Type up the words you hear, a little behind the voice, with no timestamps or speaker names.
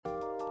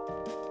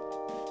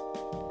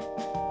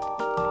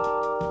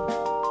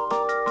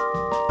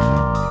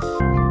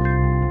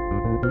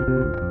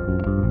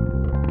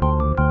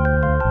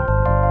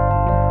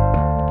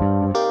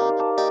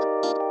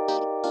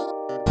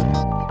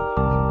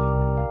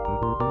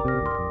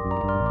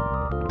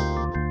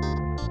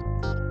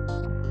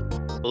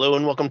Hello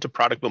and welcome to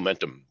Product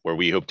Momentum, where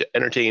we hope to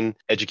entertain,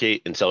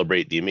 educate, and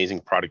celebrate the amazing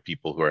product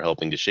people who are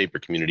helping to shape our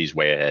communities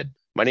way ahead.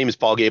 My name is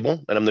Paul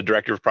Gable, and I'm the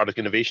Director of Product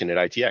Innovation at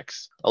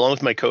ITX. Along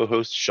with my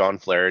co-host, Sean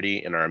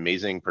Flaherty, and our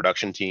amazing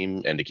production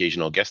team and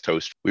occasional guest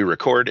host, we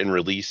record and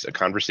release a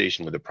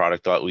conversation with a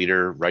product thought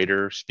leader,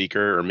 writer,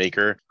 speaker, or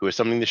maker who has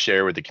something to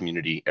share with the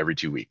community every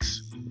 2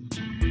 weeks. Hey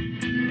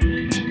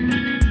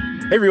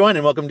everyone,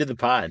 and welcome to the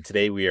pod.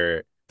 Today we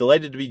are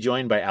delighted to be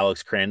joined by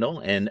Alex Crandall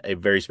and a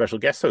very special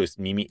guest host,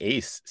 Mimi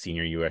Ace,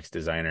 Senior UX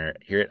Designer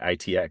here at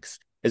ITX.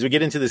 As we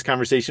get into this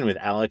conversation with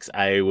Alex,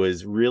 I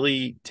was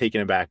really taken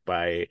aback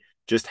by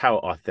just how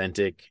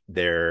authentic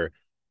their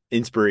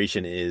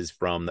inspiration is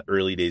from the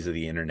early days of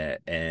the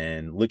internet,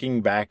 and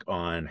looking back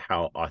on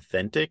how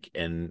authentic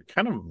and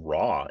kind of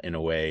raw in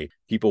a way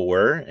people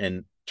were,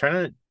 and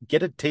trying to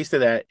get a taste of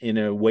that in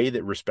a way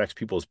that respects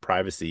people's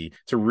privacy.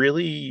 It's a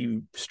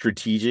really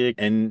strategic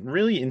and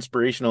really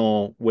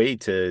inspirational way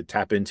to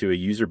tap into a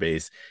user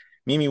base.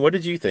 Mimi, what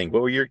did you think?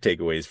 What were your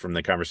takeaways from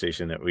the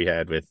conversation that we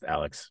had with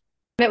Alex?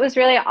 It was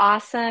really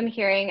awesome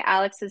hearing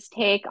Alex's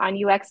take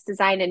on UX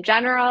design in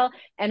general,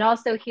 and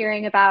also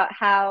hearing about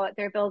how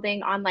they're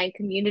building online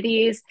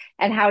communities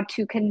and how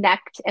to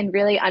connect and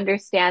really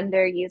understand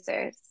their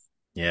users.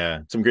 Yeah,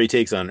 some great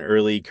takes on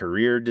early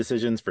career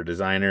decisions for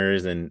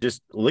designers and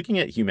just looking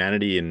at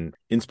humanity and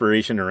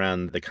inspiration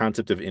around the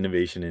concept of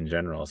innovation in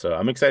general. So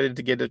I'm excited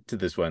to get to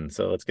this one.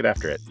 So let's get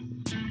after it.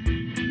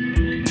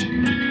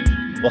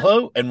 Well,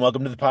 hello and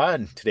welcome to the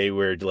pod. Today,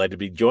 we're delighted to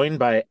be joined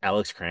by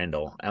Alex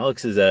Crandall.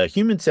 Alex is a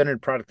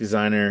human-centered product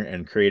designer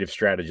and creative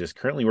strategist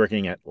currently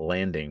working at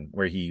Landing,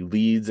 where he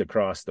leads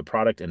across the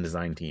product and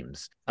design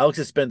teams. Alex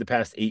has spent the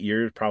past 8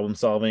 years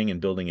problem-solving and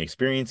building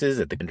experiences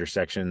at the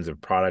intersections of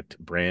product,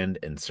 brand,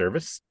 and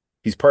service.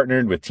 He's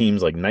partnered with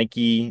teams like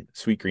Nike,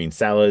 Sweet Green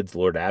Salads,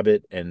 Lord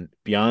Abbett, and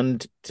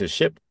beyond to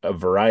ship a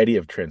variety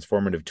of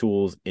transformative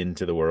tools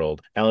into the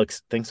world.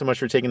 Alex, thanks so much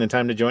for taking the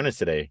time to join us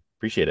today.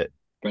 Appreciate it.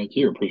 Thank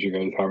you. Appreciate you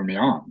guys having me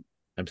on.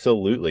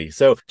 Absolutely.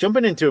 So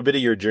jumping into a bit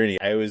of your journey,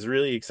 I was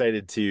really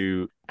excited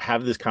to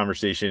have this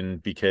conversation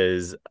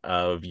because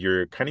of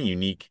your kind of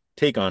unique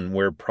take on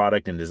where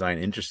product and design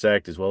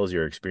intersect, as well as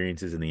your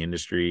experiences in the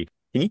industry.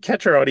 Can you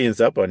catch our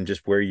audience up on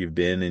just where you've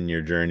been in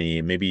your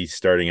journey? Maybe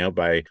starting out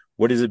by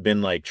what has it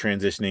been like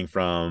transitioning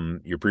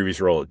from your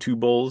previous role at Two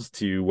Bulls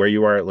to where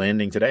you are at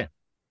Landing today?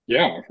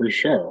 Yeah, for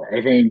sure.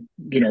 I think,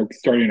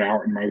 starting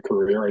out in my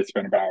career, I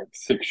spent about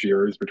 6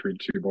 years between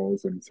Two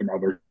Bulls and some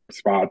other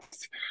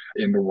spots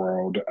in the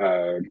world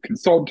of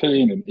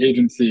consulting and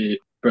agency,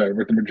 but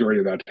with the majority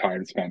of that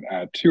time spent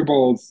at Two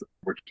Bulls,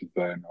 which is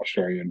an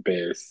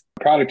Australian-based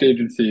product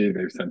agency.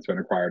 They've since been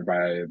acquired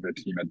by the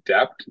team at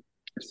Dept.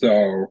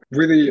 So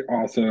really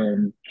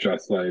awesome,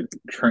 just like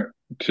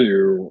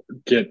to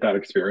get that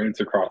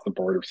experience across the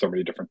board of so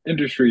many different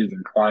industries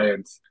and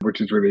clients, which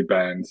has really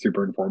been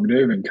super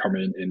informative in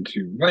coming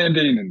into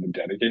Landing in the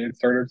dedicated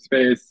startup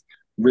space,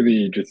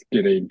 really just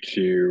getting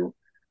to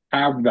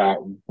have that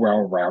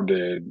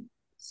well-rounded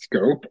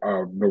scope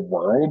of the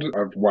world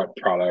of what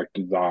product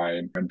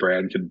design and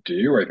brand can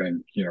do. I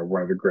think,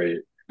 one of the great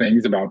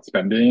things about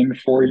spending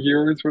 4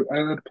 years at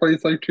a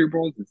place like Two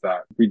Bulls is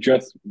that we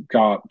just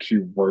got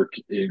to work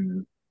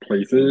in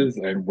places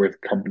and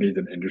with companies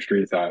and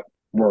industries that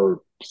were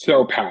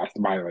so past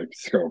my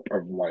scope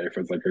of life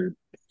as like a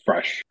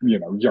fresh,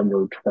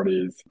 younger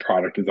 20s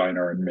product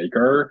designer and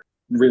maker.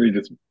 Really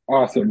just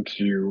awesome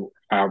to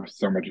have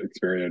so much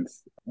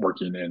experience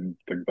working in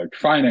things like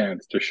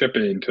finance to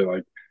shipping to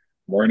like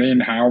learning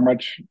how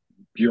much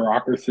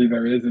bureaucracy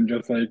there is in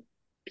just like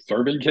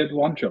serving kids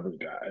lunch every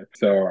day.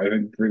 So I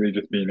think really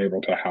just being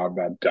able to have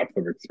that depth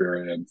of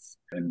experience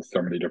in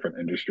so many different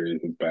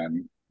industries has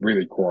been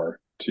really core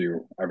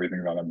to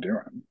everything that I'm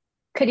doing.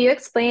 Could you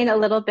explain a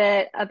little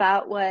bit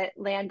about what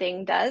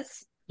Landing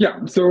does?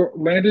 Yeah, so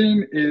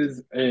Landing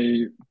is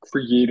a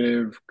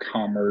creative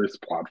commerce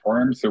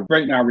platform. So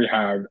right now we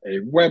have a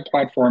web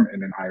platform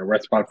and an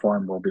iOS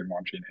platform. We'll be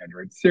launching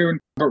Android soon.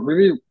 But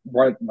really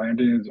what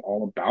Landing is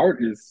all about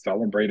is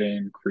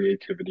celebrating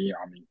creativity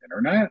on the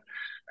internet.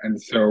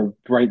 And so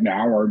right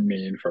now our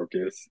main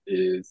focus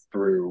is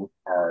through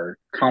our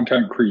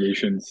content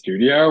creation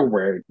studio,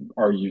 where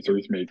our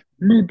users make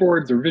mood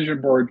boards or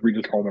vision boards. We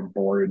just call them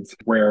boards,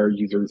 where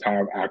users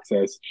have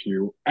access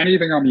to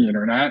anything on the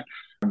internet.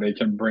 They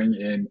can bring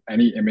in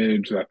any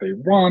image that they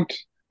want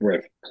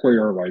with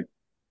clear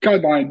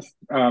guidelines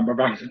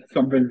about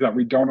some things that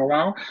we don't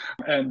allow.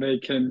 And they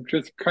can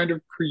just kind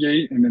of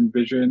create and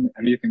envision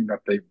anything that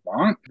they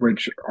want,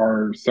 which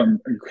are some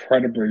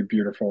incredibly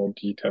beautiful,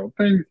 detailed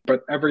things.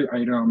 But every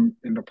item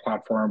in the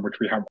platform, which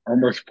we have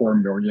almost 4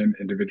 million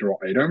individual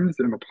items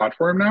in the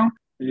platform now,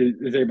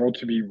 is able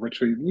to be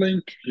richly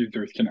linked.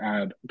 Users can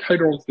add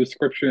titles,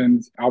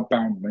 descriptions,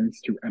 outbound links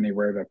to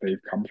anywhere that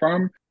they've come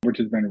from, which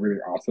has been really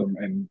awesome.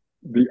 And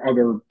the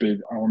other big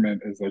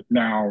element is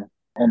now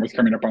almost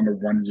coming up on the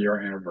 1 year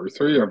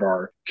anniversary of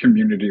our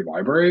community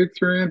library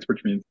experience,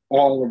 which means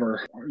all of our,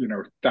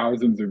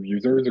 thousands of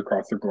users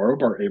across the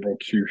globe are able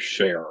to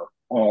share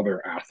all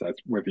their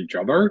assets with each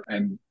other,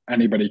 and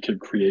anybody could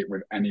create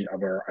with any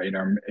other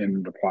item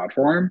in the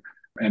platform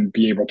and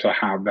be able to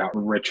have that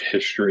rich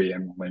history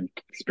and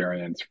linked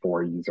experience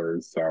for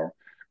users. So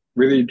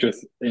really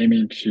just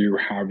aiming to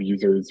have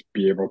users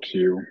be able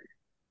to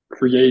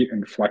create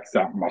and flex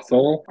that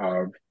muscle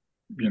of,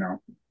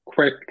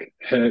 quick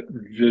hit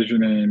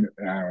visioning,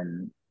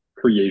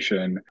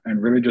 creation,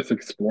 and really just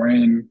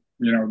exploring,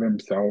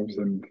 themselves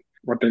and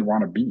what they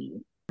want to be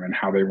and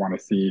how they want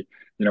to see,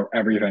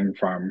 everything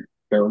from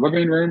their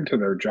living room to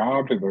their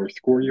job to their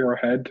school year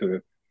ahead to,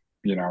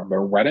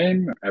 their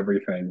wedding.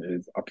 Everything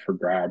is up for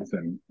grabs.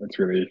 And it's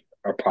really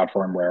a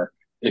platform where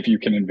if you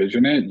can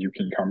envision it, you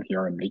can come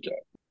here and make it.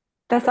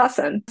 That's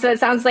awesome. So it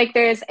sounds like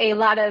there's a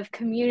lot of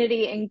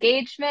community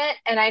engagement,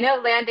 and I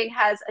know Landing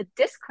has a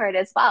Discord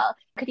as well.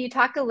 Could you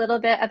talk a little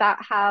bit about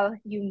how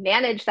you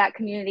manage that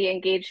community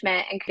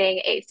engagement and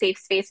creating a safe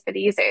space for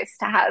the users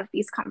to have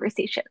these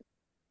conversations?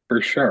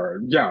 For sure.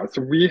 Yeah.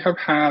 So we have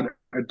had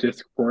a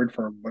Discord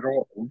for a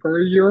little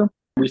over a year.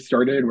 We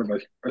started with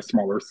a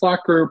smaller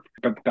Slack group,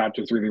 but that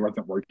just really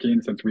wasn't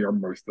working since we are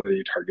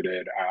mostly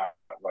targeted at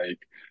like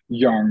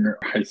young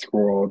high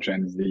school,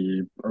 Gen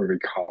Z, early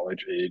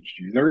college age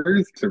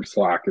users. So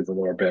Slack is a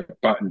little bit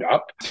buttoned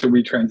up. So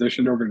we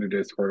transitioned over to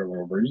Discord a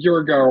little over a year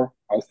ago.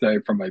 I'll say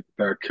from like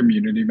the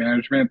community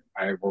management,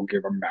 I will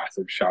give a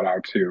massive shout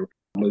out to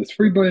Liz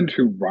Friedland,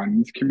 who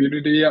runs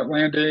community at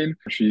Landing.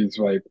 She's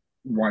like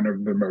one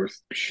of the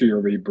most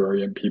sheerly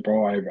brilliant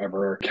people I've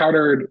ever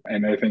encountered.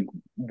 And I think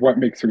what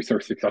makes her so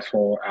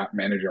successful at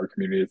managing our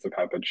community is the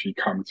fact that she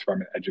comes from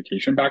an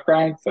education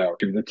background. So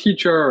she was a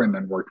teacher and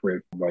then worked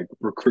with like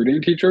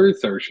recruiting teachers.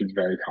 So she's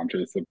very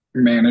conscious of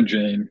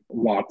managing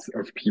lots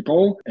of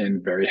people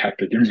in very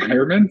hectic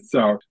environments.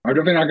 So I'm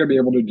definitely not going to be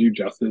able to do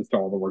justice to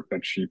all the work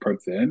that she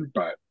puts in,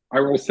 but I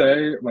will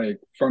say,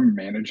 like, from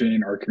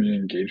managing our community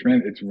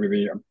engagement, it's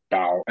really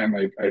about, and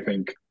like, I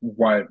think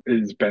what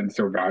has been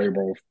so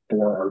valuable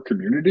for our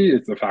community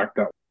is the fact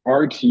that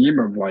our team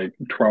of like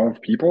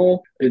 12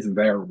 people is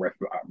there with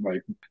them.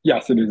 Like,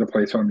 yes, it is a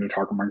place for them to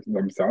talk amongst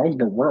themselves,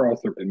 but we're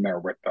also in there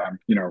with them,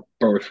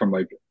 both from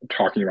like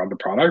talking about the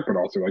product, but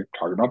also like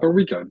talking about their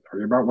weekend,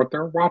 talking about what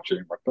they're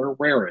watching, what they're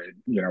wearing,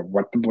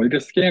 what the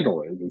latest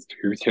scandal is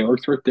who's Taylor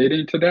Swift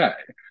dating today.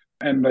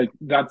 And like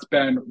that's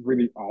been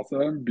really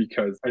awesome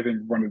because I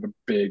think one of the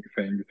big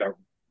things that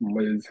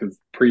Liz has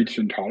preached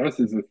and taught us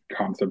is this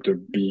concept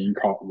of being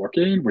caught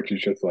looking, which is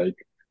just like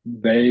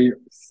they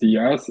see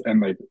us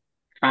and like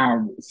have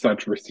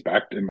such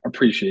respect and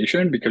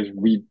appreciation because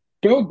we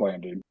build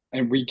Landing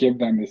and we give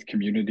them this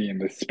community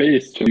and this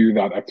space to do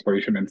that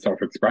exploration and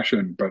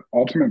self-expression. But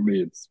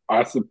ultimately, it's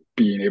us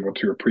being able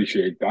to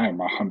appreciate them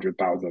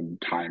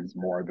 100,000 times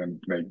more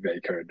than like they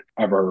could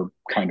ever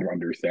kind of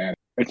understand.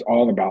 It's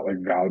all about like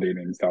validating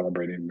and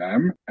celebrating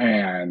them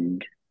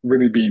and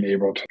really being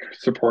able to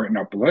support and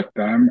uplift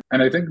them.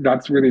 And I think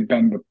that's really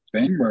been the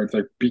thing where it's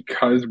like,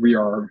 because we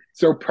are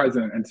so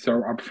present and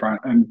so upfront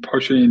and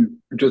pushing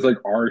just like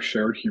our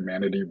shared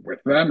humanity with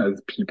them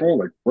as people,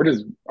 like we're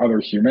just other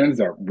humans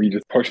that we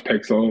just push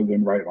pixels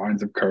and write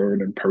lines of code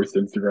and post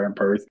Instagram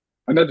posts.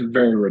 And that's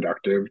very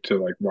reductive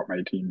to like what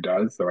my team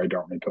does. So I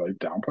don't need to like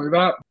downplay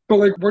that. But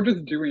like we're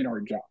just doing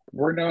our job.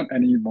 We're not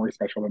any more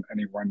special than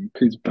anyone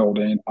who's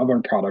building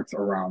other products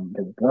around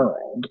the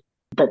world.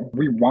 But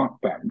we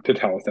want them to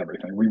tell us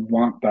everything. We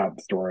want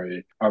that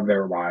story of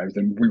their lives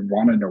and we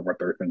want to know what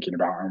they're thinking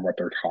about and what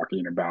they're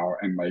talking about.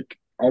 And like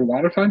a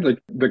lot of times,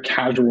 like the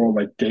casual,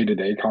 like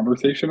day-to-day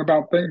conversation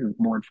about things is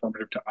more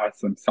informative to us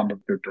than some of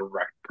the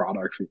direct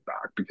product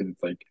feedback because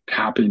it's like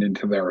tapping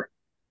into their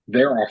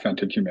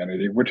authentic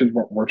humanity, which is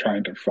what we're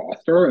trying to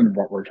foster and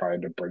what we're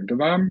trying to bring to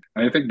them.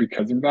 And I think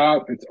because of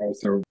that, it's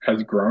also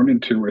has grown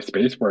into a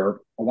space where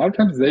a lot of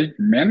times they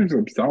manage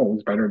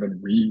themselves better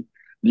than we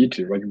need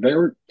to. Like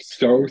they're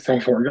so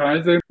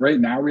self-organizing. Right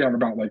now we have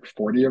about like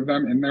 40 of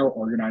them in there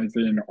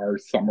organizing our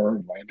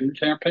summer Landing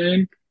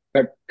campaign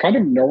that kind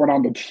of no one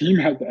on the team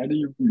has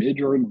any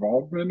major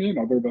involvement in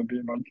other than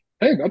being like,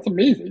 hey, that's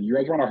amazing. You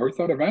guys want to host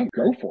that event?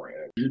 Go for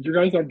it. You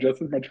guys have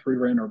just as much free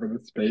reign over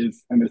this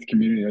space and this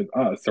community as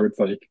us. So it's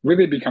like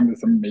really become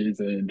this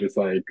amazing, just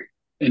like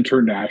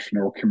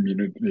international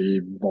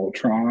community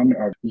Voltron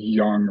of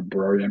young,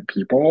 brilliant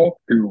people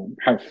who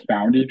have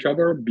found each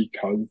other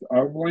because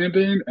of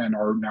Landing and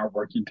are now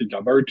working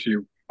together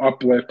to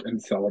uplift and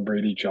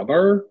celebrate each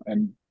other.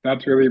 And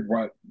that's really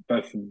what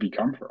this has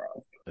become for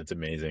us. That's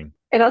amazing.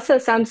 It also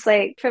sounds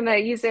like from a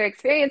user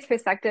experience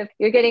perspective,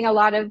 you're getting a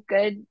lot of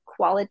good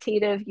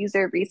qualitative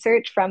user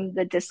research from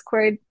the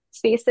Discord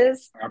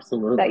spaces.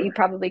 Absolutely. That you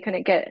probably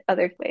couldn't get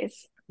other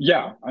ways.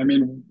 Yeah, I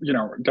mean,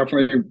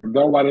 definitely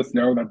they'll let us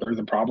know that there's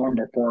a problem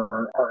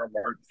before our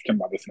alerts can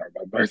let us know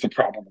that there's a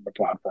problem in the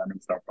platform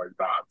and stuff like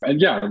that. And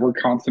yeah, we're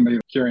constantly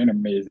hearing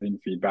amazing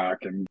feedback.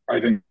 And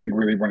I think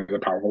really one of the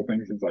powerful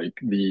things is like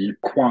the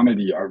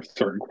quantity of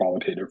certain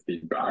qualitative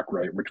feedback,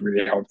 right? Which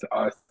really helps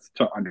us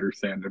to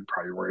understand and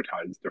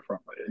prioritize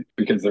differently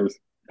because there's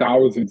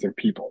thousands of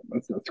people in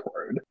this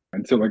Discord.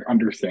 And so like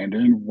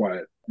understanding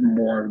what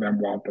more of them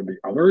want than the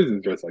others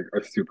is just like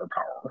a super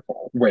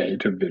powerful way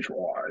to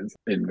visualize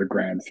in the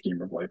grand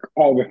scheme of like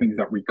all the things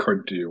that we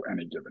could do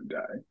any given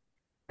day.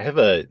 I have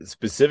a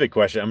specific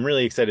question. I'm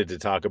really excited to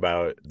talk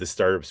about the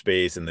startup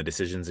space and the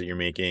decisions that you're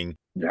making.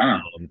 Yeah.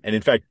 And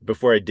in fact,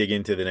 before I dig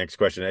into the next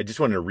question, I just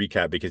wanted to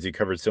recap because you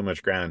covered so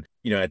much ground.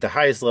 At the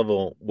highest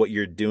level, what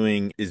you're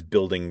doing is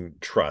building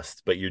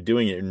trust, but you're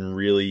doing it in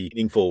really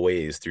meaningful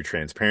ways through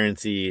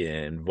transparency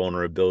and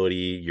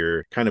vulnerability.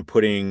 You're kind of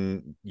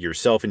putting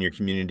yourself and your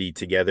community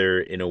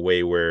together in a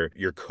way where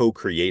you're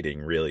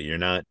co-creating, really. You're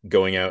not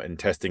going out and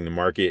testing the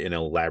market in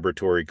a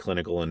laboratory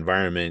clinical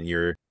environment.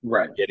 You're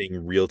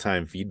getting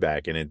real-time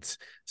feedback, and it's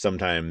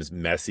sometimes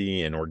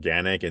messy and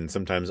organic and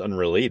sometimes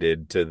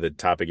unrelated to the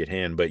topic at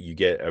hand, but you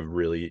get a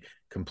really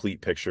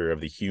complete picture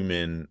of the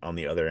human on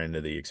the other end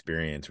of the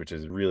experience, which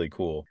is really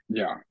cool.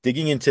 Yeah.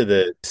 Digging into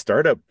the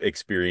startup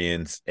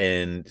experience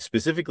and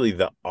specifically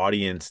the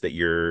audience that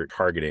you're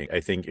targeting, I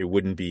think it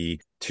wouldn't be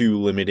too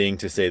limiting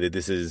to say that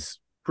this is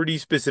pretty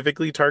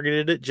specifically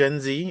targeted at Gen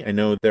Z. I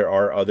know there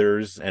are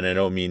others, and I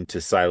don't mean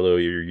to silo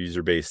your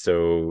user base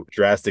so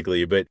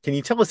drastically, but can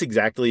you tell us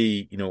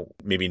exactly,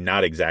 maybe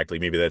not exactly,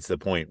 maybe that's the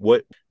point,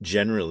 what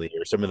generally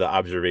are some of the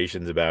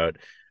observations about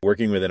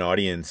working with an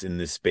audience in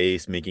this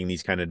space, making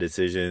these kind of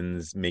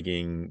decisions,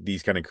 making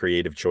these kind of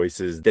creative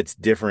choices that's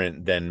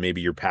different than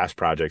maybe your past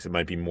projects? It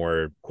might be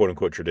more quote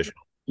unquote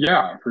traditional.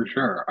 Yeah, for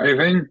sure. I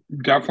think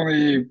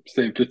definitely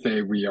safe to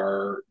say we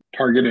are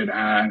targeted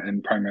at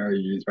and primarily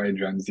used by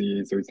Gen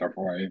Z. So it's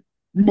definitely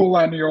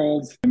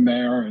millennials in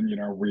there. And,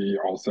 we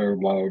also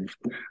love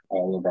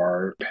all of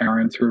our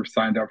parents who have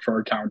signed up for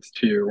accounts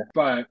too.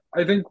 But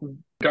I think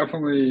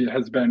definitely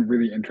has been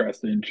really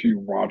interesting to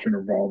watch and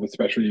evolve,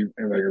 especially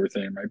like I was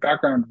saying, my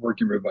background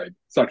working with like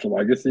such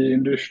legacy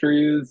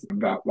industries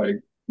that like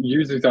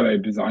users that I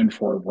designed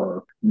for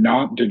were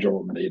not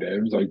digital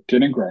natives, like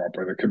didn't grow up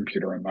with a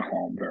computer in the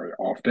home very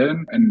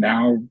often. And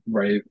now,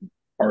 right,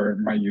 are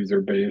my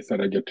user base that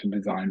I get to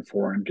design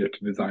for and get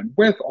to design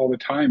with all the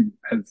time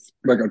has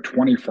like a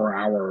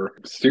 24-hour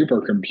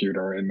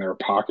supercomputer in their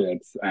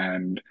pockets.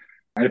 And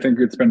I think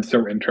it's been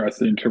so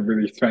interesting to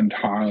really spend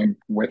time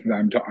with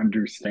them to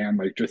understand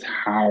like just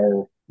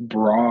how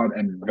broad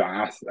and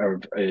vast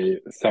of a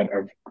set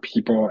of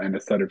people and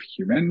a set of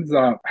humans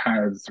that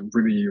has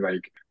really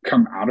like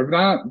come out of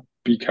that,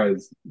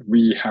 because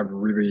we have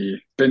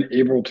really been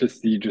able to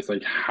see just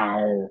like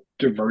how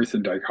diverse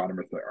and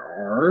dichotomous they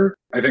are.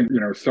 I think,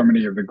 so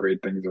many of the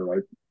great things are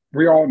like,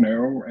 we all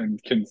know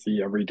and can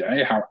see every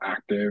day how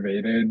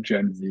activated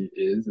Gen Z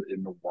is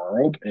in the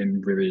world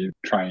in really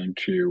trying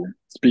to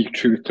speak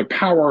truth to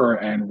power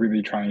and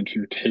really trying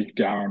to take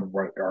down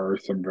what are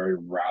some very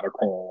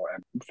radical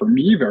and, for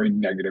me, very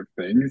negative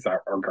things that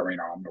are going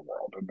on in the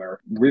world. And they're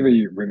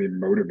really, really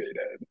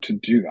motivated to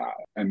do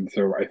that. And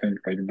so I think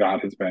like that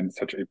has been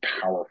such a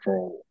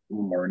powerful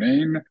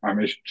learning.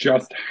 It's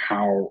just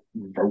how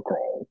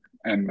vocal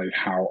and like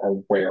how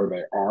aware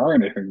they are.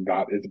 And I think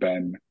that has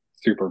been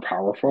super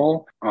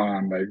powerful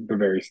on like the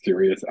very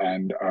serious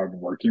end of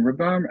working with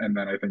them. And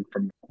then I think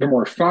from the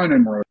more fun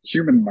and more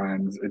human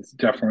lens, it's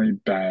definitely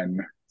been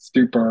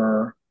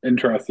super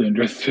interesting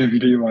just to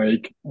be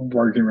like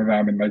working with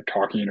them and like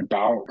talking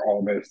about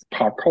all this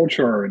pop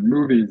culture and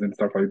movies and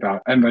stuff like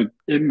that. And like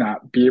in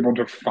that, be able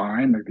to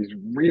find like these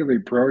really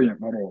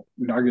brilliant little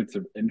nuggets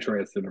of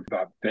interest and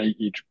that they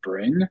each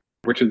bring,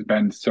 which has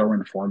been so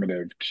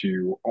informative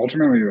to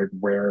ultimately like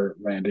where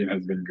Landing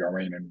has been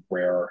going and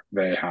where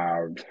they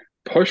have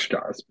pushed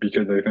us,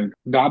 because I think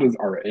that is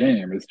our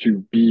aim, is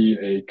to be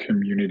a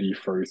community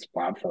first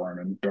platform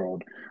and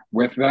build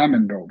with them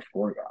and build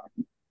for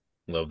them.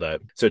 Love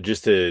that. So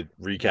just to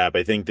recap,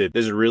 I think that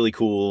there's a really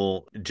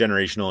cool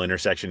generational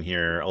intersection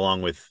here,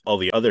 along with all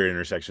the other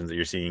intersections that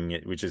you're seeing,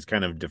 which is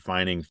kind of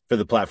defining for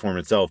the platform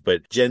itself.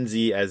 But Gen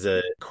Z as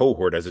a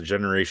cohort, as a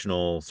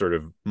generational sort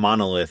of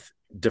monolith,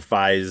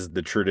 defies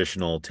the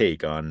traditional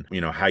take on,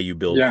 how you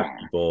build for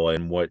people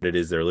and what it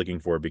is they're looking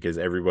for, because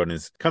everyone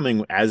is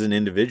coming as an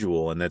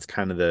individual. And that's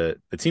kind of it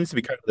seems to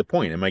be kind of the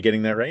point. Am I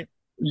getting that right?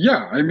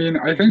 Yeah, I mean,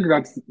 I think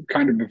that's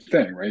kind of the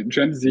thing, right?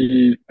 Gen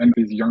Z and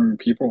these young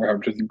people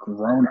have just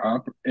grown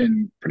up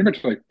in pretty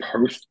much like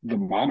post the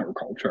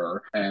monoculture.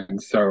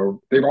 And so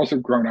they've also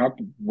grown up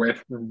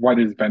with what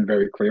has been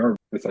very clear,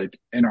 this like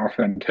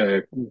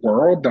inauthentic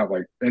world that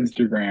like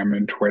Instagram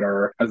and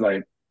Twitter has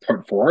like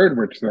put forward,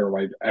 which they're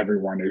like,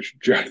 everyone is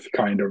just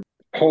kind of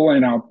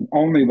pulling out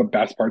only the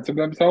best parts of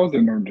themselves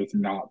and they're just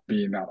not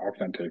being that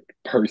authentic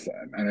person.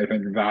 And I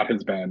think that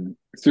has been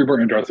super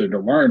interesting to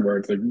learn, where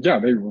it's like, yeah,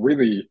 they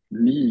really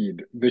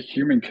need the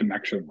human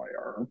connection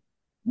layer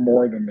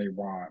more than they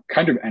want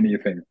kind of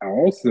anything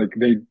else. Like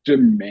they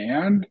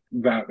demand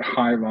that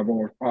high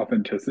level of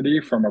authenticity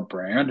from a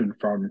brand and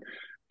from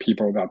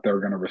people that they're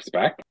going to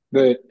respect.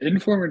 the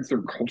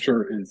influencer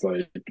culture is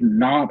like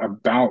not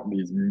about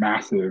these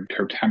massive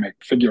totemic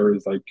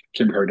figures like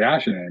Kim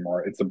Kardashian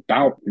anymore. It's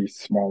about these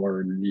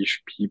smaller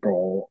niche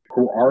people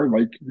who are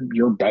like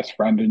your best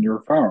friend in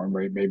your phone,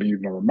 right? Maybe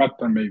you've never met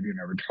them, maybe you've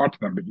never talked to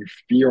them, but you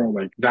feel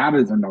like that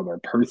is another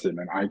person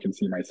and I can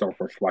see myself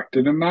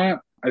reflected in that.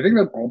 I think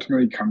that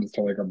ultimately comes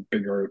to like a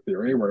bigger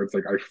theory where it's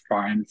like I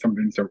find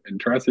something so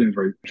interesting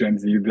where Gen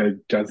Z that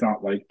does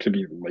not like to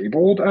be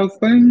labeled as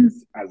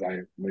things, as I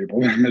label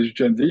them as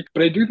Gen Z,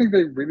 but I do think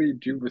they really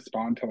do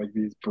respond to like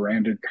these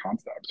branded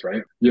concepts,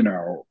 right?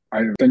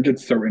 I think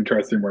it's so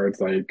interesting where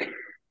it's like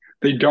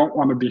they don't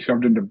want to be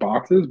shoved into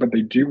boxes, but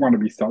they do want to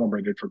be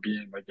celebrated for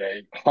being like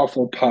a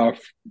Hufflepuff,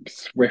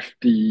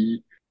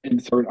 Swifty,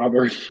 insert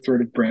other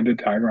sort of branded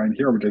tagline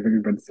here, which I think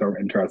has been so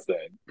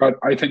interesting. But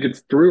I think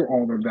it's through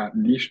all of that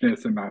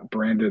nicheness and that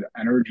branded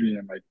energy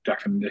and like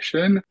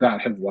definition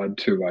that has led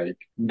to like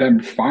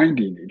them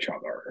finding each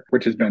other,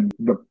 which has been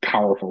the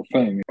powerful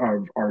thing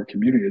of our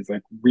community is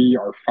like we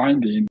are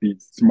finding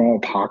these small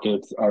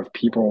pockets of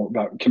people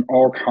that can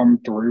all come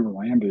through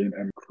landing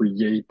and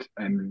create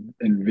and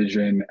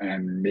envision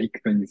and make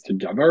things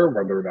together,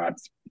 whether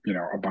that's,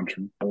 a bunch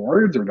of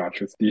boards or that's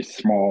just these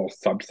small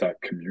subset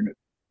communities.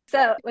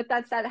 So, with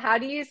that said, how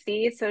do you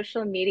see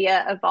social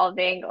media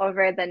evolving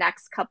over the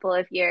next couple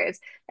of years,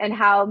 and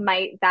how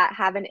might that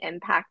have an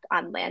impact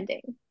on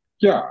landing?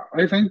 Yeah,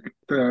 I think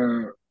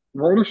the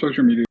world of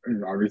social media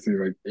is obviously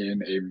like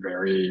in a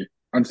very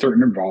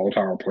uncertain and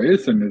volatile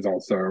place and is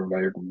also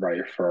like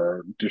rife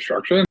for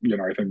destruction.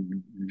 I think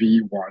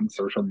V1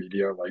 social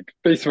media like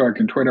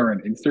Facebook and Twitter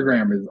and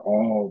Instagram is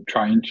all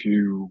trying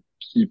to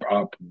keep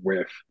up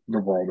with the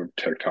world of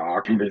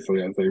TikTok,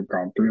 basically, as they've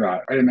gone through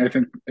that. And I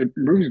think it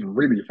moves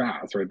really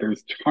fast, right?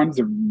 There's tons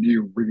of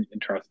new, really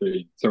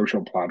interesting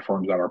social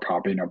platforms that are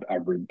popping up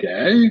every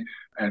day.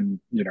 And,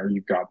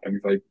 you've got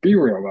things like Be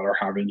Real that are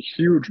having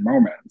huge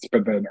moments,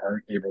 but then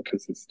aren't able to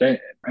sustain.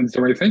 And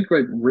so I think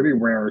like really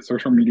where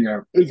social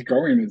media is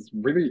going is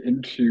really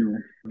into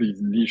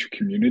these niche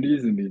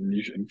communities and these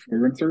niche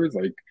influencers,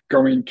 like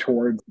going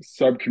towards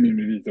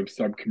sub-communities of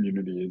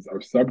sub-communities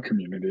of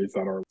sub-communities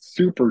that are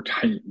super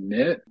tight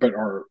knit, but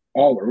are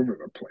all over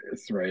the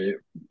place, right?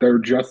 They're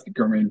just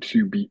going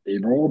to be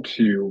able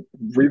to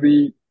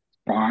really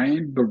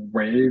find the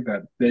way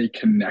that they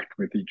connect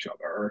with each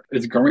other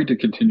is going to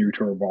continue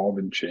to evolve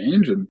and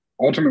change. And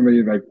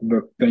ultimately, like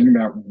the thing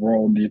that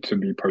we'll need to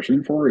be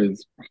pushing for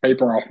is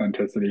hyper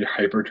authenticity,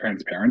 hyper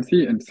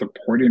transparency, and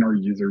supporting our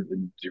users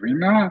in doing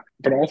that,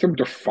 but also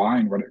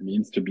define what it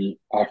means to be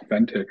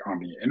authentic on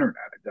the internet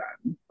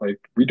again. Like,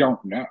 we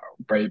don't know,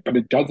 right? But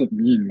it doesn't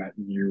mean that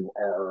you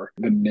are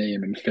the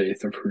name and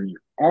face of who you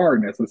are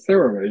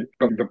necessarily,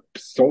 but the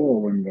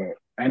soul and the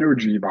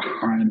energy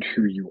behind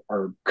who you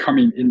are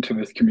coming into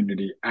this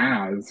community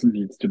as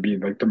needs to be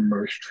like the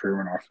most true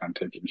and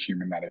authentic and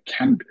human that it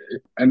can be.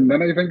 And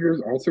then I think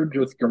there's also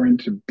just going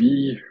to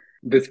be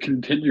this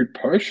continued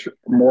push,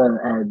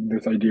 more of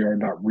this idea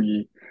that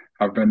we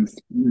have been,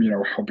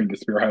 helping to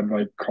spearhead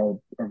like called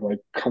of like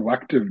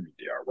collective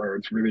media, where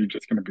it's really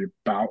just going to be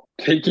about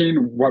taking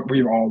what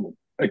we've all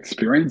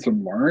experienced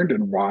and learned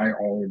and why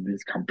all of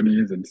these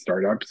companies and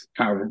startups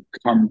have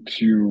come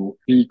to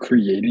be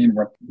creating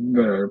what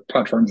the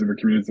platforms and the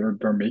communities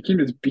they're making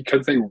is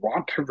because they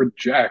want to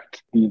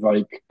reject these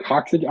like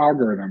toxic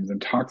algorithms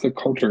and toxic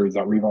cultures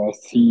that we've all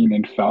seen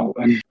and felt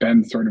and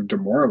been sort of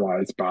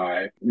demoralized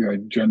by,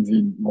 like Gen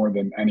Z more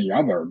than any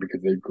other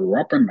because they grew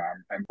up in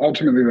them and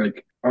ultimately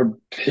like are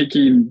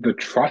taking the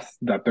trust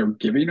that they're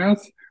giving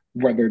us,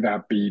 whether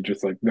that be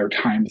just like their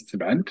time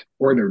spent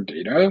or their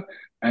data,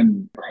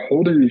 and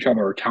holding each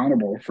other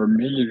accountable for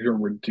making sure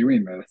we're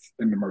doing this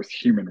in the most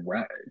human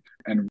way.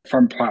 And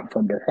from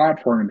platform to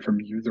platform and from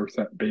user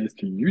set base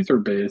to user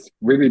base,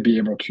 really be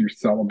able to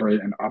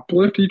celebrate and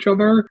uplift each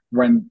other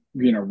when,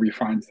 we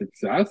find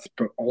success,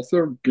 but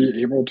also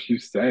be able to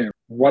say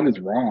what is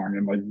wrong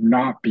and like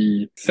not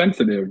be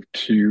sensitive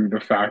to the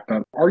fact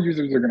that our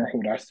users are going to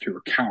hold us to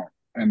account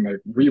and like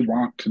we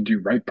want to do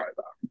right by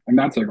them. And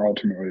that's like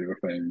ultimately the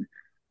thing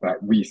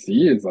that we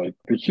see is like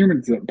the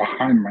humans that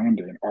behind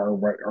landing are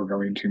what are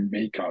going to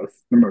make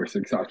us the most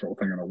successful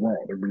thing in the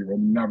world. And we will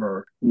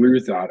never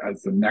lose that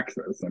as the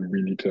nexus. And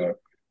we need to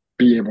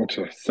be able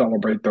to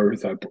celebrate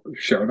those that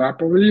share that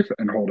belief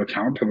and hold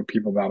account to the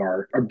people that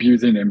are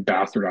abusing and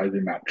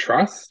bastardizing that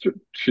trust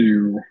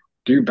to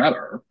do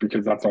better,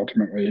 because that's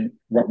ultimately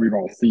what we've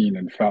all seen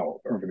and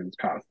felt over these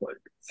past like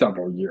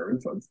several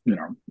years as,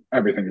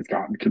 everything has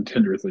gotten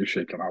continuously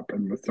shaken up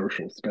in the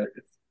social space.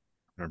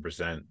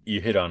 100%.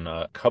 You hit on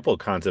a couple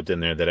concepts in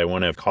there that I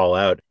want to call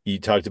out. You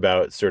talked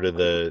about sort of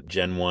the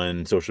Gen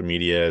 1 social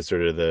media,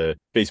 sort of the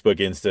Facebook,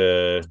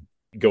 Insta,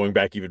 going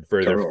back even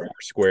further, Totally.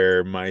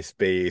 Foursquare,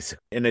 MySpace.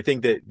 And I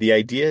think that the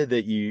idea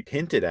that you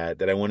hinted at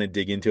that I want to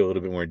dig into a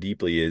little bit more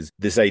deeply is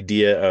this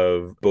idea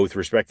of both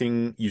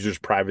respecting users'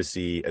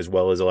 privacy as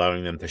well as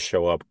allowing them to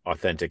show up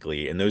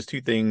authentically. And those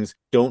two things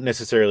don't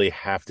necessarily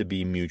have to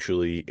be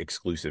mutually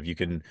exclusive. You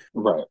can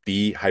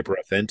be hyper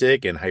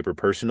authentic and hyper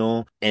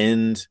personal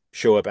and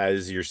show up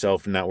as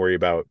yourself and not worry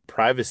about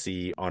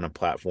privacy on a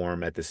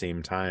platform at the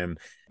same time.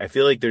 I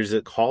feel like there's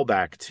a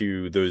callback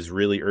to those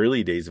really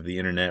early days of the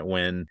internet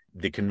when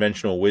the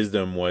conventional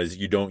wisdom was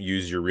you don't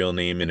use your real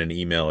name in an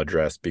email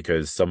address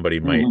because somebody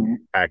might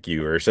hack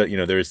you, or so,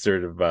 there's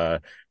sort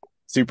of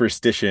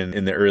superstition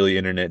in the early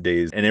internet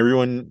days, and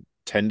everyone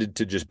tended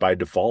to just by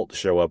default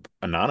show up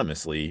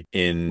anonymously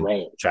in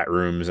chat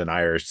rooms and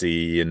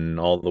IRC and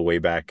all the way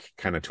back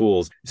kind of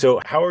tools.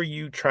 So how are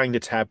you trying to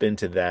tap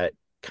into that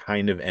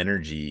kind of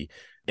energy,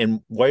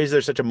 and why is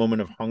there such a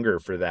moment of hunger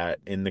for that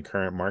in the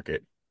current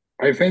market?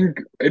 I think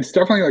it's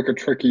definitely like a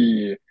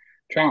tricky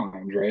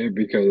challenge, right?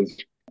 Because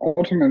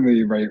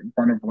ultimately, right,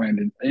 one of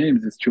Landon's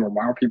aims is to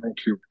allow people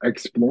to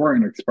explore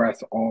and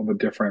express all the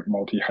different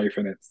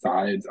multi-hyphenate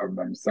sides of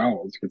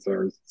themselves, because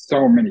there's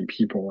so many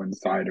people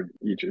inside of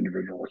each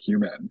individual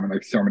human, and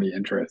like so many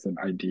interests and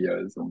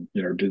ideas and,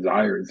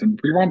 desires. And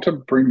we want to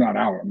bring that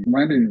out. And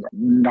Landon is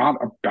not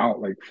about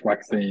like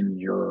flexing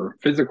your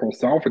physical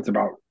self. It's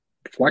about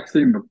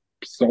flexing the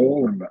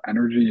soul and the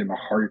energy and the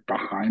heart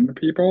behind the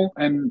people.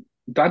 And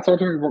that's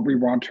ultimately what we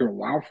want to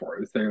allow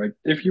for, is say, like,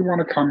 if you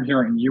want to come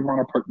here and you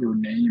want to put your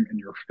name in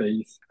your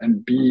face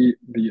and be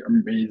the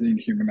amazing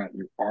human that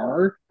you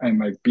are and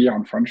like be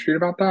on Front Street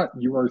about that,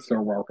 you are so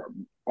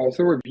welcome.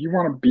 Also, if you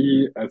want to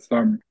be as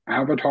some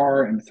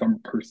avatar and some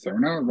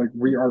persona, like,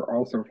 we are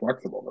also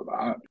flexible to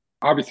that.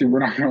 Obviously, we're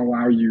not going to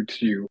allow you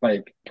to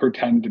like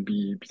pretend to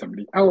be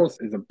somebody else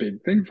is a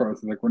big thing for us.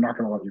 It's like, we're not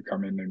going to let you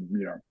come in and,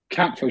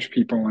 catfish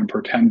people and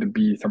pretend to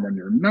be someone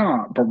you're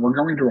not, but we're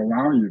going to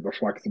allow you the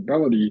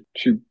flexibility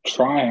to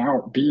try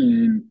out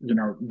being,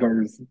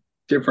 those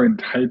different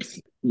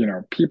types,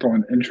 people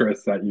and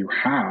interests that you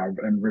have,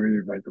 and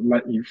really like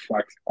let you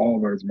flex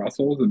all those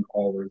muscles and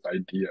all those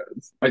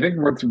ideas. I think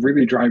what's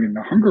really driving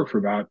the hunger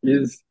for that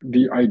is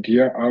the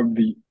idea of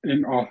the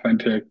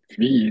inauthentic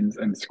feeds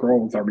and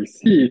scrolls that we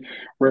see,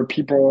 where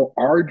people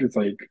are just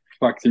like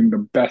flexing the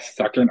best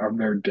second of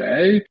their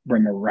day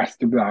when the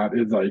rest of that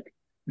is like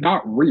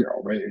not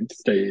real, right? It's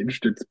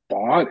staged, it's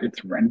bought,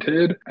 it's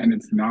rented, and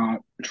it's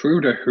not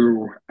true to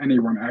who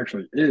anyone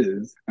actually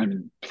is. I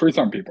mean, for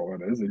some people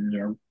it is,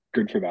 and,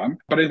 good for them.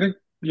 But I think,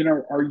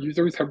 our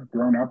users have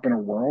grown up in a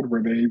world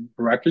where they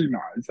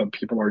recognize that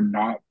people are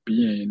not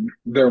being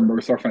their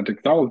most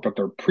authentic selves, but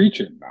they're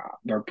preaching that.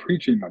 They're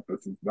preaching that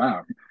this is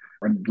them.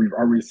 And we've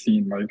always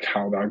seen like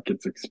how that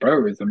gets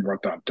exposed and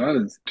what that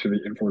does to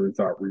the influence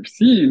that we've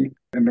seen.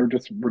 And they're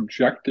just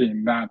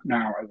rejecting that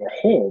now as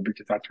a whole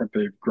because that's what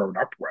they've grown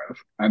up with.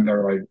 And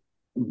they're like,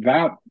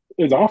 that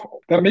is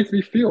awful. That makes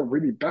me feel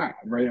really bad,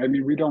 right? I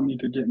mean, we don't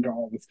need to get into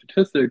all the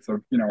statistics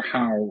of,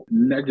 how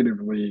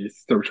negatively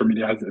social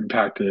media has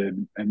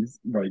impacted and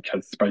like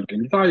has spiked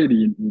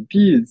anxiety and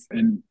EDs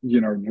in,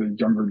 the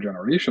younger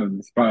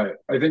generations. But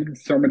I think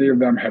so many of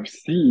them have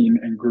seen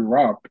and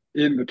grew up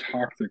in the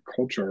toxic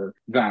culture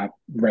that,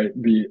 right,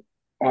 the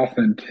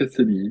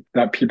authenticity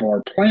that people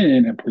are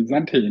playing and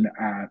presenting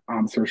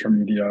on social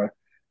media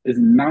is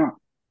not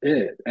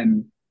it.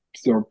 And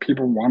so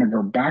people want to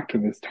go back to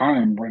this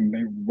time when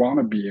they want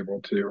to be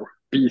able to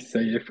be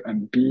safe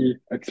and be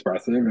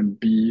expressive and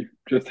be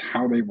just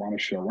how they want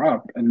to show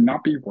up and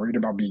not be worried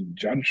about being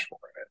judged for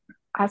it.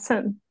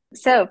 Awesome.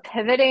 So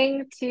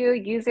pivoting to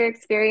user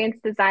experience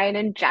design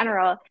in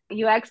general,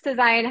 UX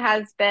design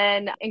has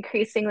been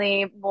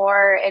increasingly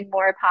more and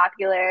more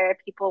popular.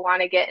 People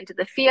want to get into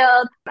the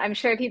field. I'm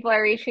sure people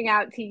are reaching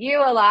out to you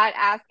a lot,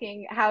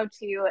 asking how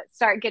to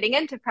start getting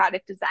into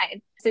product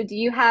design. So do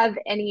you have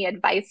any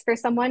advice for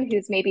someone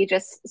who's maybe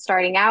just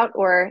starting out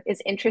or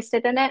is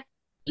interested in it?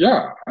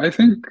 Yeah, I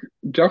think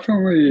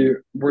definitely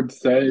would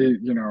say,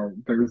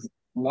 there's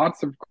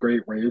lots of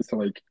great ways to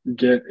like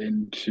get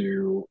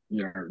into,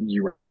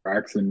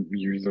 UX and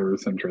user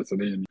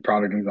centricity and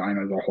product design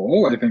as a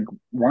whole. I think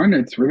one,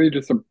 it's really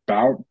just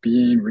about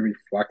being really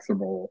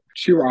flexible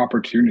to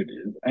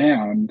opportunities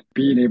and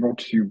being able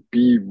to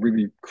be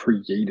really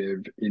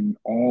creative in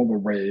all the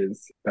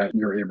ways that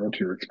you're able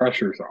to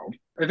express yourself.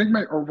 I think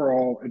my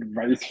overall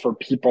advice for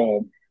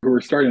people who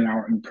are starting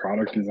out in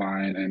product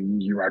design and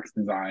UX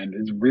design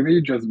is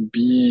really just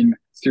being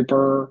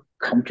super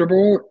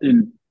comfortable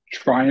in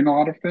trying a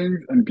lot of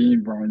things and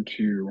being willing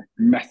to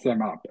mess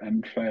them up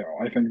and fail.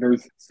 I think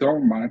there's so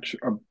much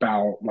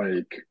about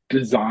like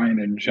design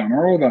in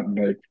general that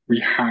like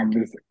we have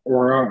this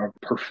aura of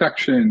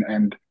perfection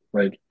and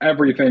like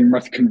everything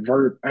must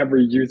convert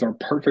every user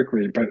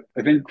perfectly. But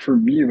I think for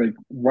me, like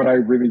what I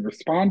really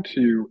respond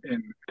to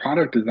in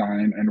product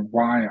design and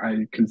why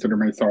I consider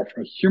myself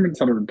a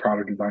human-centered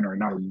product designer and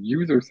not a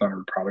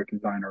user-centered product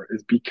designer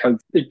is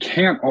because it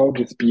can't all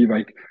just be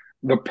like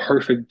the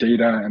perfect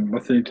data and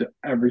listening to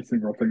every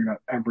single thing that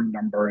every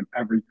number and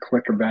every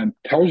click event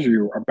tells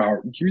you about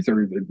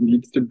users. It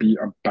needs to be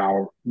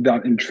about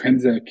that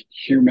intrinsic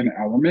human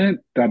element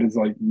that is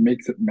like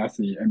makes it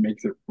messy and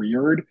makes it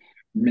weird,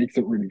 makes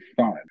it really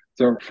fun.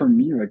 So for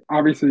me, like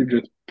obviously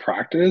just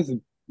practice,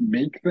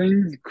 make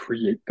things,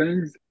 create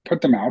things,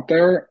 put them out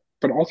there,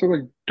 but also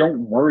like don't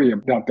worry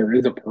that there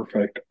is a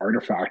perfect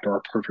artifact or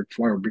a perfect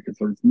flow, because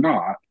there's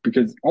not.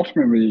 Because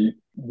ultimately,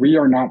 we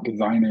are not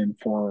designing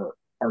for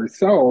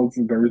ourselves.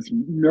 There's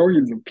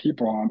millions of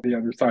people on the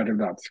other side of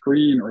that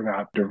screen or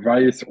that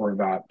device or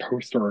that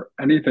poster or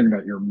anything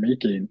that you're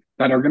making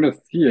that are going to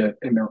see it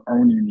in their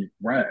own unique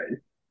way.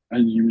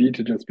 And you need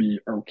to just be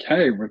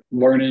okay with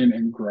learning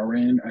and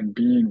growing and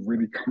being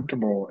really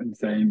comfortable in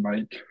saying,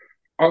 like,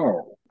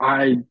 oh,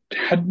 I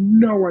had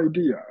no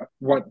idea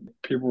what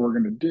people were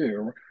going to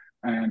do.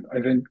 And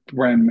I think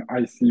when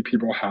I see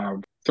people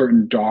have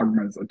certain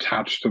dogmas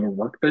attached to the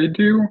work they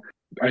do,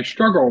 I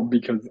struggle,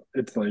 because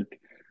it's like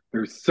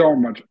there's so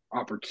much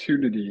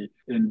opportunity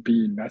in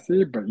being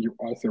messy, but you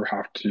also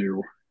have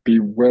to be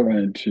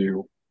willing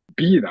to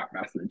be that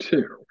messy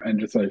too, and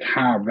just like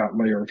have that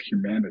layer of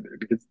humanity,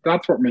 because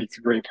that's what makes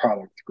great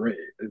products great,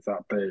 is that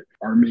they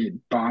are made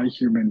by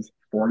humans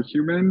for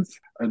humans.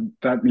 And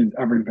that means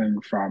everything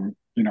from,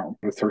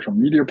 the social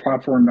media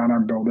platform that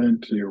I'm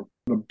building to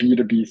the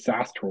B2B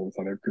SaaS tools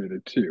that I've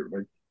created too.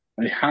 Like,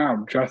 they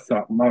have just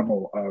that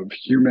level of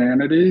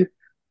humanity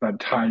that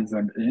ties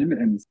them in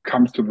and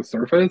comes to the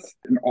surface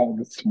in all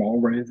the small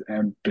ways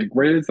and big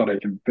ways that I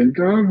can think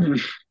of.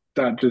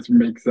 That just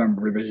makes them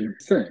really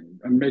sing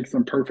and makes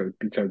them perfect,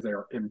 because they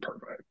are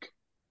imperfect.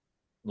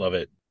 Love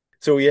it.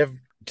 So we have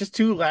just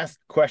two last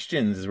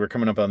questions as we're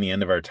coming up on the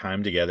end of our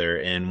time together,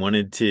 and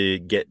wanted to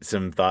get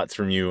some thoughts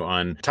from you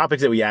on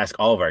topics that we ask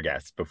all of our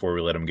guests before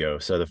we let them go.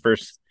 So the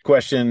first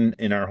question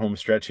in our home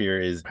stretch here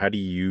is, how do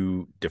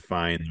you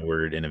define the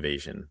word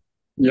innovation?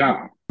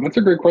 Yeah, that's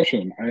a great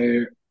question.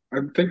 I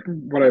think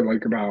what I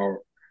like about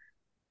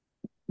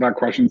that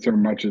question so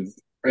much is,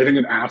 I think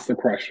it asks the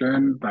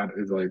question that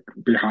is like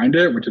behind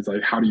it, which is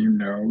like, how do you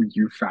know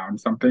you found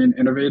something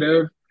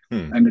innovative?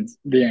 And it's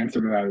the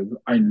answer to that is,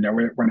 I know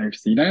it when I've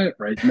seen it,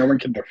 right? No one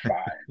can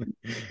define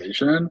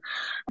innovation,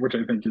 which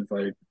I think is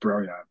like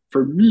brilliant.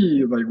 For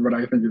me, like what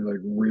I think is like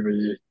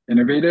really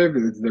innovative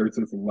is there's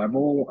this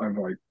level of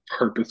like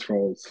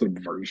purposeful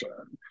subversion.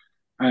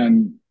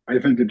 And I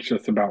think it's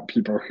just about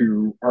people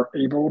who are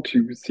able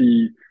to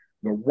see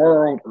the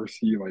world or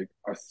see like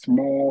a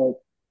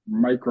small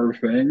micro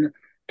thing,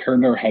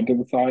 turn their head to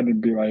the side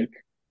and be like,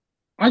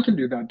 I can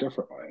do that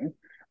differently.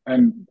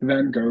 And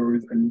then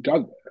goes and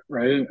does it,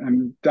 right?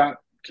 And that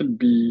can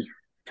be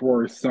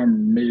for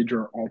some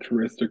major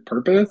altruistic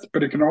purpose,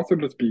 but it can also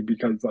just be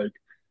because, like,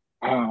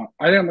 I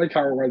didn't like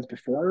how it was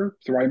before,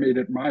 so I made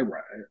it my way.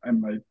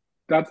 And, like,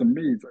 that's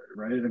amazing,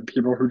 right? And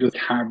people who just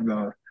have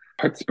the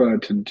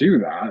chutzpah to do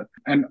that.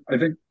 And I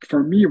think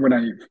for me, when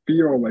I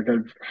feel like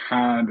I've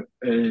had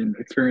an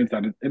experience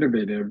that is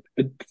innovative,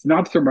 it's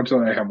not so much that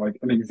I have like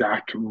an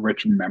exact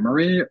rich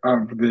memory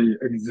of the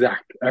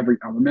exact every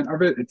element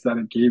of it. It's that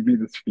it gave me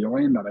this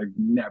feeling that I've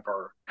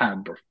never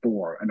had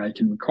before. And I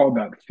can recall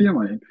that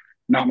feeling,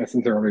 not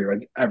necessarily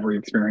like every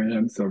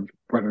experience of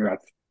whether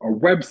that's a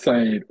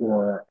website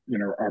or,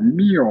 a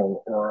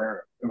meal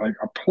or like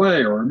a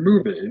play or a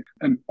movie.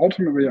 And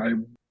ultimately,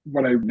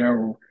 what I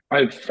know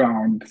I've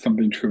found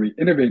something truly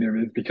innovative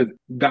is because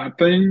that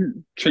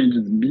thing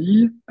changes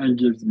me and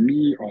gives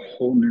me a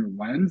whole new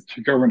lens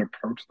to go and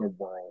approach the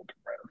world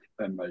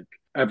with, and like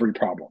every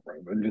problem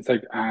with. And it's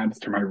like adds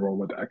to my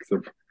Rolodex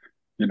of,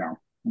 you know,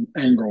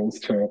 angles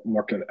to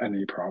look at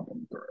any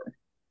problem through.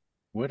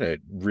 What a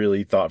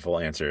really thoughtful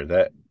answer.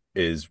 That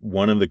is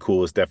one of the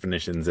coolest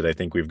definitions that I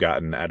think we've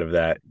gotten out of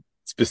that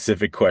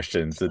specific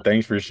question. So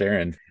thanks for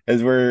sharing.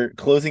 As we're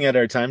closing out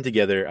our time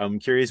together, I'm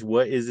curious,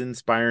 what is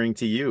inspiring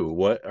to you?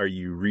 What are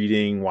you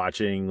reading,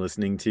 watching,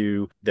 listening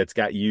to that's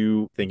got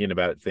you thinking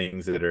about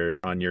things that are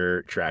on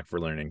your track for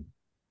learning?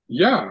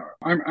 Yeah,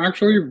 I'm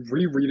actually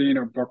rereading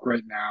a book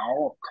right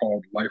now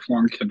called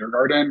Lifelong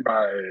Kindergarten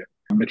by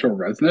Mitchell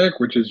Resnick,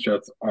 which is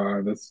just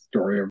this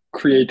story of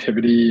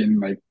creativity and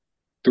like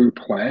through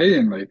play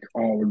and like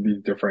all of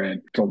these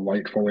different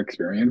delightful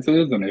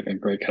experiences. And I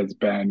think like has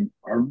been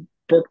a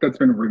book that's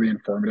been really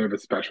informative,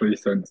 especially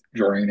since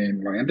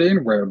joining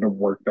Landing, where the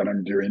work that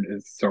I'm doing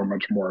is so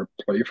much more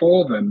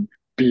playful than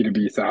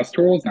B2B SaaS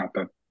tools. Not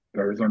that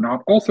those are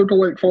not also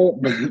delightful,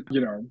 but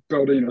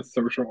building a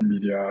social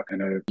media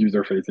and a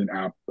user-facing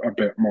app a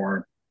bit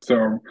more.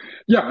 So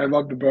yeah, I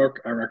love the book.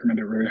 I recommend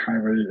it really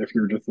highly if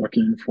you're just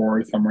looking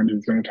for someone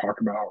who's going to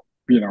talk about,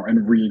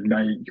 and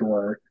reignite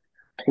your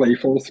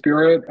playful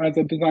spirit as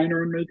a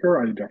designer and maker.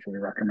 I definitely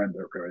recommend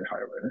it really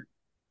highly.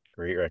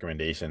 Great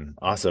recommendation.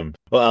 Awesome.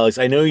 Well, Alex,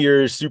 I know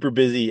you're super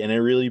busy, and I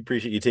really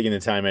appreciate you taking the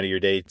time out of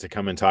your day to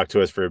come and talk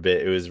to us for a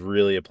bit. It was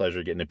really a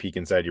pleasure getting a peek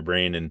inside your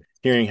brain and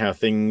hearing how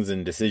things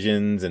and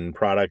decisions and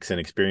products and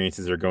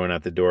experiences are going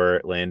out the door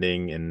at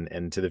Landing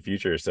and to the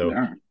future. So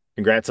Yeah.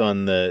 congrats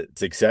on the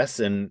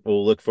success, and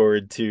we'll look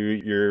forward to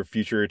your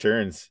future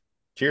returns.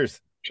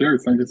 Cheers.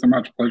 Cheers. Thank you so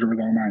much. Pleasure was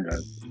all mine,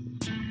 guys.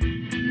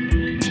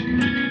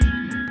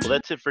 Well,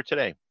 that's it for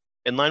today.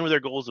 In line with our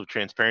goals of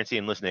transparency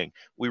and listening,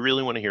 we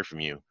really want to hear from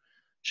you.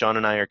 Sean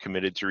and I are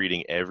committed to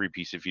reading every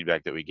piece of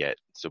feedback that we get,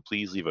 so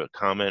please leave a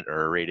comment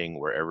or a rating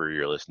wherever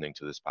you're listening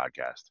to this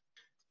podcast.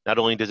 Not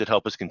only does it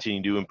help us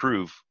continue to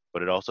improve,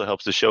 but it also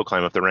helps the show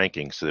climb up the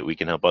rankings so that we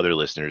can help other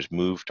listeners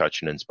move,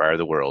 touch, and inspire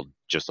the world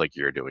just like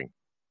you're doing.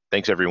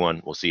 Thanks,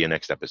 everyone. We'll see you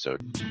next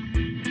episode.